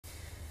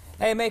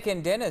A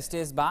Macon dentist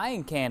is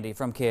buying candy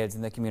from kids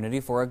in the community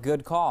for a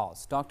good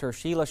cause. Dr.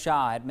 Sheila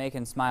Shaw at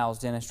Macon Smiles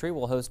Dentistry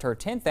will host her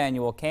 10th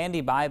annual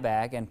candy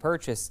buyback and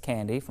purchase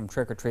candy from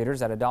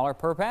trick-or-treaters at $1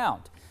 per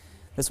pound.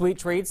 The sweet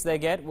treats they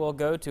get will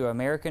go to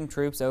American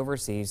troops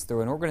overseas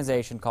through an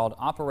organization called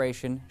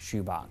Operation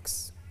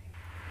Shoebox.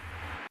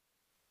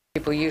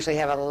 People usually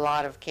have a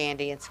lot of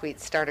candy and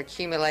sweets start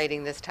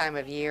accumulating this time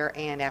of year,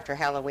 and after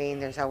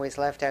Halloween there's always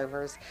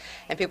leftovers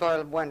and people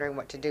are wondering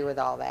what to do with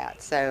all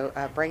that. So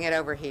bring it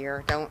over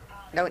here. Don't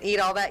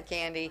eat all that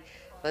candy.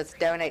 Let's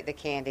donate the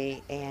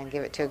candy and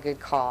give it to a good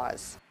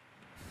cause.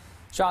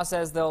 Shaw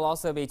says they'll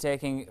also be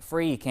taking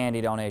free candy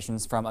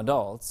donations from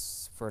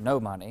adults for no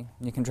money.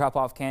 You can drop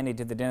off candy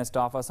to the dentist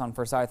office on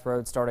Forsyth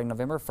Road starting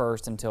November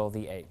 1st until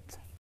the 8th.